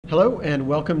Hello and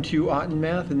welcome to Otten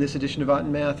Math. In this edition of Otten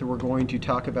Math, we're going to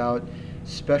talk about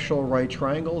special right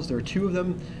triangles. There are two of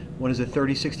them. One is a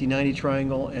 30, 60, 90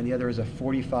 triangle and the other is a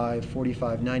 45,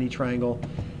 45, 90 triangle.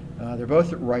 They're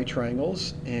both right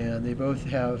triangles and they both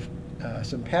have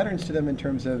some patterns to them in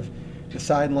terms of the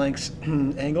side lengths,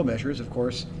 angle measures, of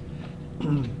course,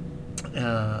 and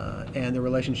the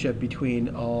relationship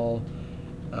between all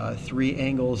three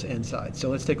angles and sides. So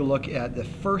let's take a look at the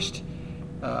first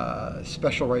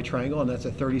special right triangle, and that's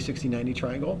a 30, 60, 90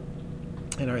 triangle.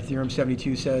 And our theorem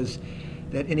 72 says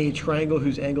that in a triangle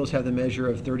whose angles have the measure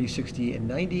of 30, 60, and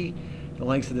 90, the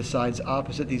lengths of the sides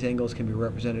opposite these angles can be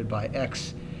represented by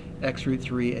x, x root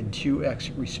 3, and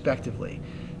 2x respectively.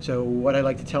 So what I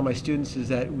like to tell my students is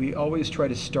that we always try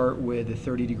to start with the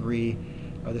 30 degree,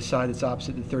 or the side that's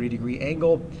opposite the 30 degree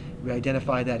angle. We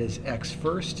identify that as x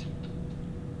first,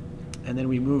 and then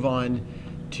we move on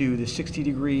to the 60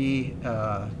 degree,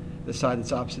 the side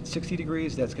that's opposite 60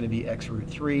 degrees, that's going to be x root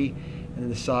 3, and then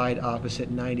the side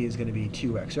opposite 90 is going to be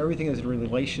 2x. So everything is in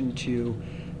relation to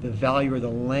the value or the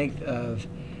length of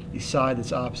the side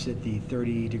that's opposite the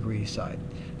 30 degree side.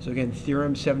 So again,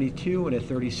 theorem 72 in a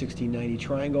 30, 60, 90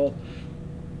 triangle.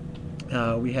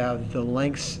 We have the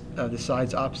lengths of the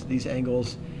sides opposite these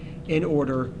angles in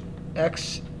order.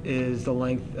 X is the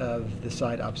length of the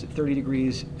side opposite 30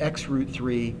 degrees, x root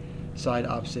 3, side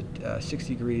opposite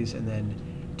 60 degrees, and then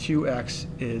 2x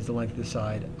is the length of the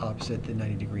side opposite the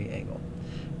 90 degree angle.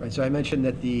 Right, so I mentioned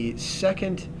that the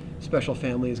second special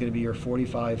family is going to be your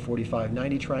 45, 45,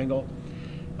 90 triangle.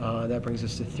 That brings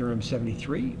us to theorem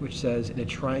 73, which says in a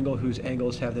triangle whose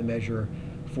angles have the measure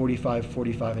 45,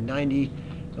 45, and 90,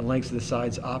 the lengths of the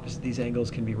sides opposite these angles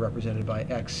can be represented by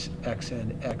x, x,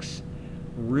 and x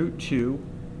root 2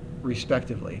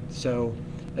 respectively. So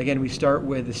again, we start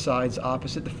with the sides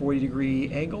opposite the 40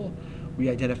 degree angle. We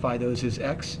identify those as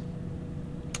x,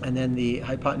 and then the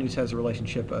hypotenuse has a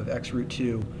relationship of x root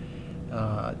 2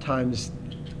 times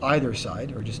either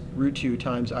side, or just root 2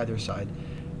 times either side,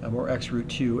 or x root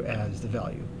 2 as the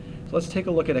value. So let's take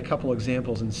a look at a couple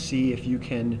examples and see if you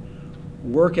can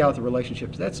work out the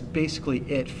relationships. That's basically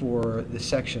it for the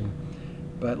section,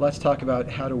 but let's talk about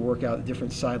how to work out the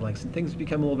different side lengths. And things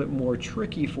become a little bit more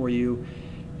tricky for you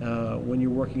when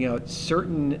you're working out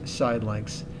certain side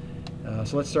lengths.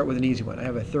 So let's start with an easy one. I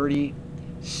have a 30,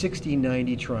 60,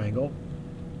 90 triangle,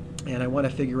 and I want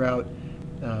to figure out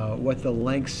what the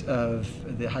lengths of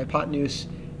the hypotenuse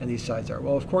and these sides are.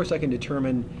 Well, of course I can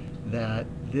determine that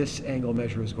this angle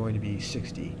measure is going to be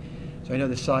 60. So I know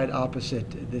the side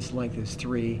opposite this length is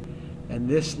 3, and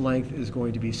this length is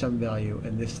going to be some value,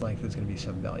 and this length is going to be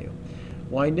some value.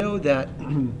 Well, I know that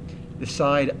the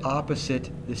side opposite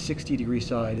the 60 degree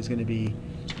side is going to be,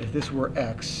 if this were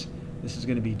x, this is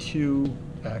going to be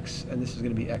 2x, and this is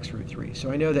going to be x root 3.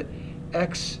 So I know that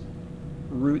x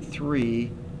root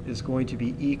 3 is going to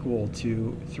be equal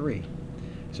to 3.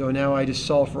 So now I just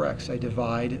solve for x. I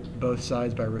divide both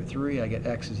sides by root 3. I get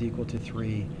x is equal to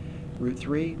 3 root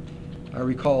 3. I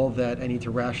recall that I need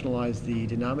to rationalize the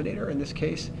denominator. In this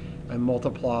case, I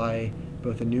multiply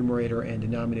both the numerator and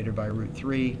denominator by root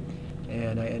 3,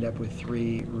 and I end up with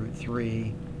 3 root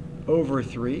 3 over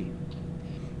 3.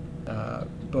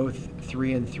 Both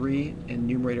 3 and 3 in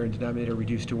numerator and denominator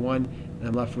reduce to 1, and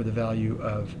I'm left with a value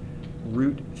of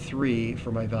root 3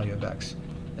 for my value of x.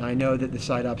 Now I know that the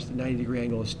side opposite 90 degree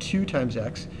angle is 2 times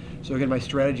x, so again my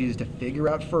strategy is to figure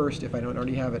out first, if I don't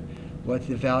already have it, what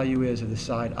the value is of the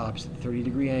side opposite the 30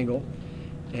 degree angle,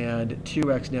 and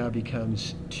 2x now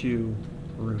becomes 2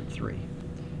 root 3.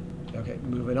 Okay,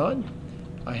 moving on.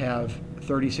 I have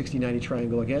 30, 60, 90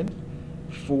 triangle again.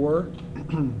 4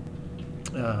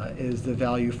 is the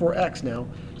value for x now,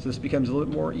 so this becomes a little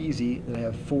bit more easy. Then I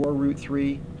have 4 root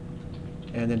 3,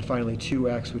 and then finally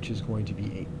 2x, which is going to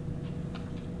be 8.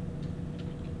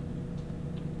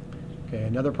 Okay,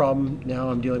 another problem. Now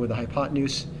I'm dealing with the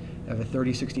hypotenuse. I have a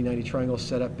 30, 60, 90 triangle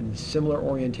set up in similar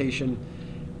orientation.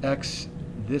 X,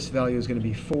 this value is going to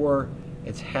be 4.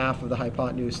 It's half of the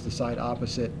hypotenuse. The side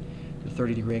opposite the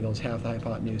 30 degree angle is half the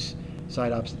hypotenuse.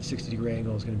 Side opposite the 60 degree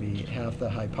angle is going to be half the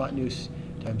hypotenuse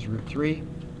times root 3.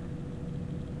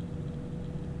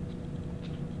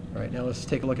 All right, now let's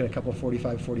take a look at a couple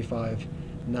 45, 45,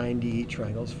 90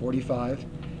 triangles. 45.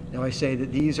 Now I say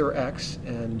that these are x,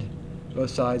 and both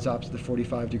sides opposite the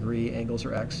 45 degree angles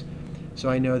are x. So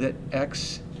I know that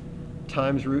x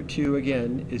times root 2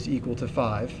 again is equal to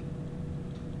 5.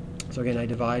 So again, I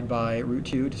divide by root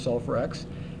 2 to solve for x.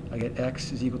 I get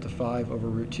x is equal to 5 over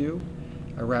root 2.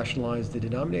 I rationalize the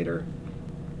denominator.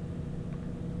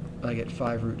 I get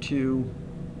 5 root 2,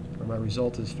 or my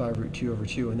result is 5 root 2 over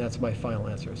 2, and that's my final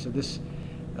answer. So this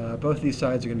Both of these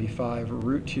sides are going to be 5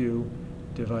 root 2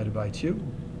 divided by 2.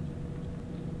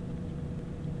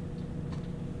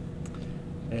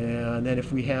 And then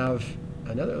if we have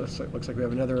another, looks like we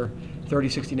have another 30,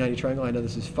 60, 90 triangle. I know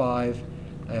this is 5.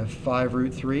 I have 5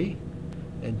 root 3,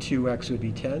 and 2x would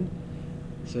be 10.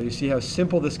 So you see how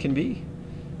simple this can be.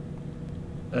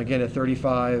 Again, a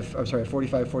 45,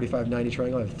 45, 90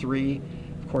 triangle. I have 3.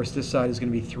 Of course, this side is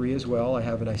going to be 3 as well. I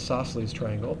have an isosceles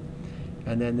triangle.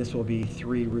 And then this will be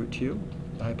 3 root 2.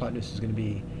 The hypotenuse is going to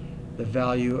be the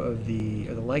value of or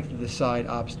the length of the side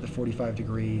opposite the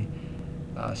 45-degree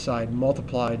side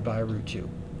multiplied by root 2.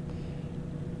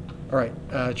 All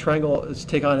right, triangle, let's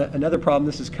take on another problem.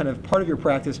 This is kind of part of your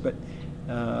practice, but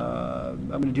I'm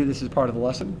going to do this as part of the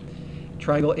lesson.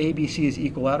 Triangle ABC is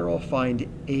equilateral. Find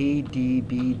AD,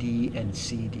 BD, and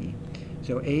CD.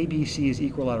 So ABC is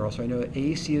equilateral. So I know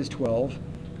AC is 12.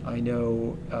 I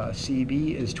know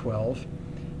CB is 12.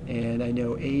 And I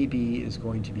know AB is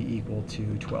going to be equal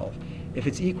to 12. If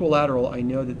it's equilateral, I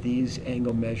know that these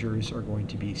angle measures are going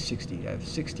to be 60. I have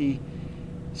 60,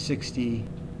 60,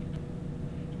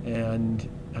 and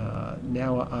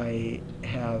now I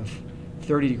have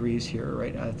 30 degrees here,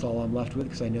 right? That's all I'm left with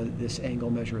because I know that this angle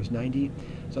measure is 90.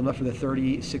 So I'm left with a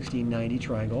 30, 60, 90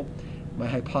 triangle. My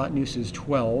hypotenuse is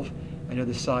 12. I know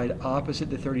the side opposite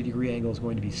the 30-degree angle is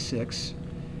going to be 6.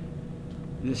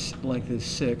 This length is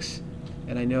 6.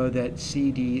 And I know that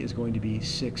CD is going to be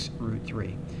 6 root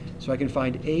 3. So I can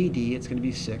find AD, it's going to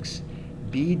be 6.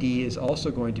 BD is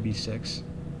also going to be 6.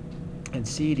 And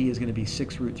CD is going to be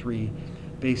 6 root 3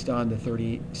 based on the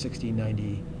 30, 60,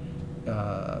 90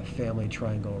 family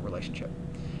triangle relationship.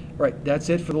 All right, that's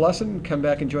it for the lesson. Come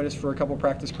back and join us for a couple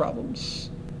practice problems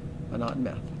on Otten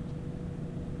Math.